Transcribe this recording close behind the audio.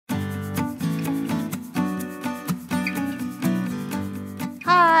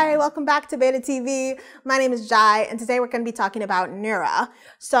welcome back to b8ta TV. My name is Jai, and today we're going to be talking about Nura.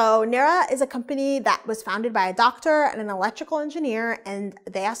 So Nura is a company that was founded by a doctor and an electrical engineer, and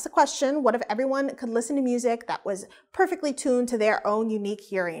they asked the question, what if everyone could listen to music that was perfectly tuned to their own unique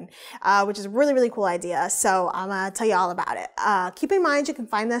hearing, which is a really, really cool idea. So I'm going to tell you all about it. Keep in mind, you can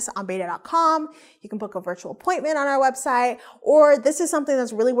find this on b8ta.com. You can book a virtual appointment on our website, or this is something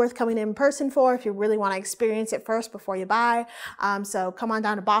that's really worth coming in person for if you really want to experience it first before you buy. So come on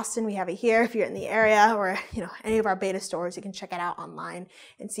down to Boston. We have it here. If you're in the area or any of our b8ta stores, you can check it out online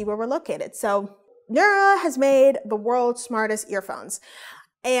and see where we're located. So Nura has made the world's smartest earphones.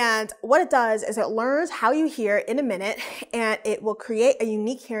 And what it does is it learns how you hear in a minute, and it will create a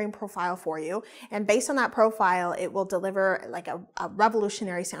unique hearing profile for you. And based on that profile, it will deliver like a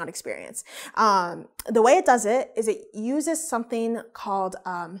revolutionary sound experience. The way it does it is it uses something called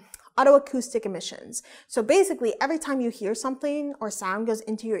autoacoustic emissions. So basically, every time you hear something or sound goes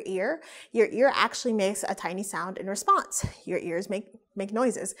into your ear actually makes a tiny sound in response. Your ears make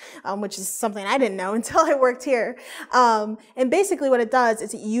noises, which is something I didn't know until I worked here. And basically what it does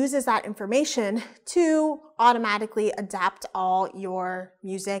is it uses that information to automatically adapt all your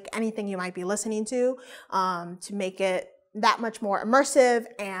music, anything you might be listening to make it that much more immersive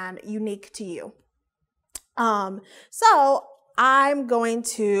and unique to you. So I'm going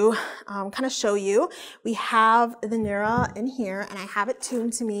to kind of show you. We have the Nura in here, and I have it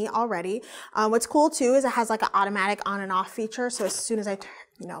tuned to me already. What's cool too is it has like an automatic on and off feature. So as soon as I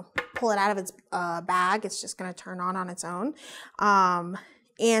pull it out of its bag, it's just going to turn on its own.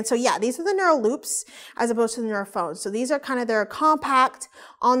 And so yeah, these are the Nuraloops as opposed to the Nuraphones. So these are kind of their compact,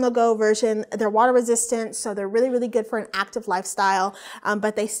 on-the-go version. They're water resistant, so they're really, really good for an active lifestyle.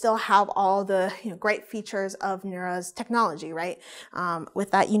 But they still have all the great features of Nura's technology, right? With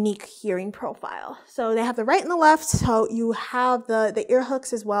that unique hearing profile. So they have the right and the left. So you have the ear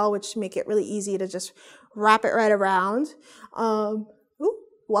hooks as well, which make it really easy to just wrap it right around. Ooh,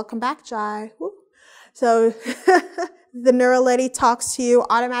 welcome back, Jai. Ooh. So the Nura lady talks to you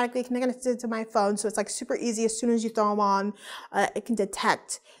automatically connected to my phone. So it's like super easy. As soon as you throw them on, it can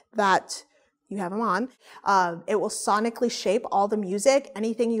detect that you have them on. It will sonically shape all the music,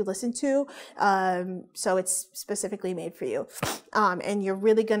 anything you listen to. So it's specifically made for you. And you're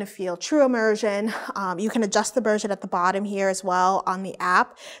really going to feel true immersion. You can adjust the version at the bottom here as well on the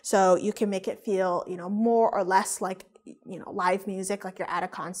app. So you can make it feel, more or less like, live music, like you're at a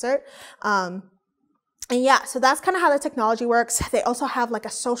concert. And yeah, so that's kind of how the technology works. They also have like a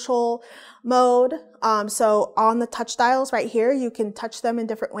social mode. So on the touch dials right here, you can touch them in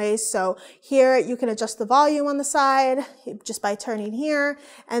different ways. So here you can adjust the volume on the side just by turning here.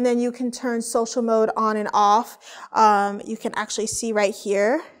 And then you can turn social mode on and off. You can actually see right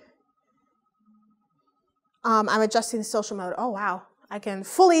here. I'm adjusting the social mode. Oh, wow. I can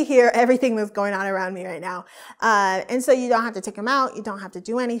fully hear everything that's going on around me right now. And so you don't have to take them out. You don't have to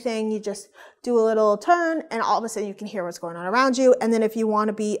do anything. You just do a little turn, and all of a sudden you can hear what's going on around you. And then if you want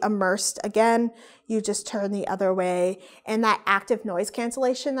to be immersed again, you just turn the other way. And that active noise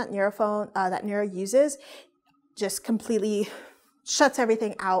cancellation that Nura uses just completely shuts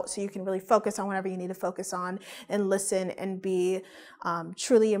everything out, so you can really focus on whatever you need to focus on and listen and be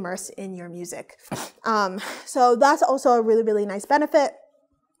truly immersed in your music. So that's also a really, really nice benefit.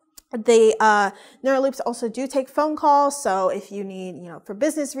 The Nuraloops also do take phone calls, so if you need, for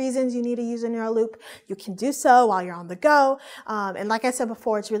business reasons, you need to use a Nuraloop, you can do so while you're on the go. And like I said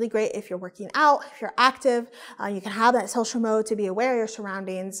before, it's really great if you're working out, if you're active. You can have that social mode to be aware of your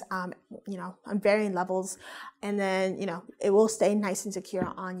surroundings, on varying levels. And then, it will stay nice and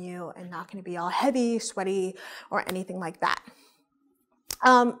secure on you and not going to be all heavy, sweaty, or anything like that.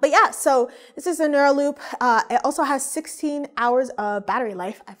 But yeah, so this is a Nuraloop. It also has 16 hours of battery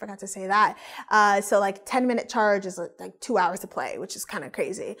life. I forgot to say that. So like 10-minute charge is like 2 hours to play, which is kind of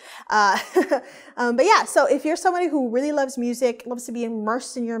crazy. But yeah, so if you're somebody who really loves music, loves to be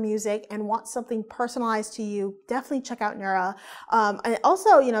immersed in your music and wants something personalized to you, definitely check out Nura. And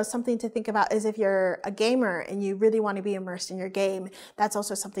also, something to think about is if you're a gamer and you really want to be immersed in your game, that's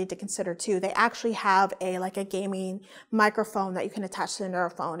also something to consider too. They actually have a gaming microphone that you can attach to the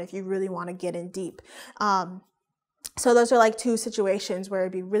Nuraphone if you really want to get in deep. So those are like two situations where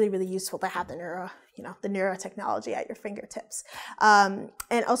it'd be really, really useful to have the Nura technology at your fingertips. And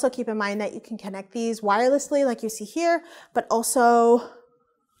also keep in mind that you can connect these wirelessly like you see here, but also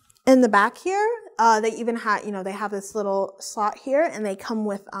in the back here, They even have, you know, they have this little slot here, and they come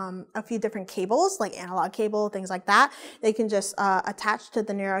with a few different cables, like analog cable, things like that. They can just attach to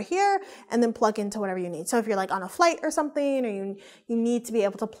the Nuro here and then plug into whatever you need. So if you're like on a flight or something, or you need to be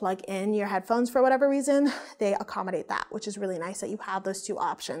able to plug in your headphones for whatever reason, they accommodate that, which is really nice that you have those two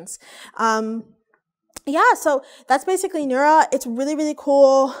options. Yeah, so that's basically Nuro. It's really, really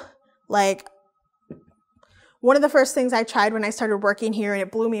cool. Like, one of the first things I tried when I started working here, and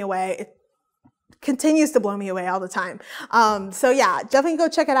it blew me away. It continues to blow me away all the time. So yeah, definitely go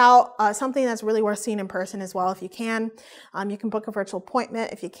check it out. Something that's really worth seeing in person as well if you can. You can book a virtual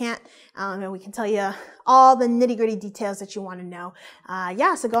appointment if you can't, and we can tell you all the nitty-gritty details that you want to know.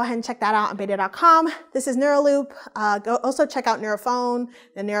 Yeah, so go ahead and check that out on b8ta.com. This is Nuraloop. Go also check out Neurophone,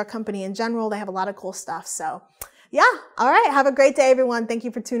 the Nuro company in general. They have a lot of cool stuff. So yeah, all right. Have a great day, everyone. Thank you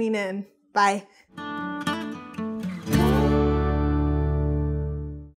for tuning in. Bye.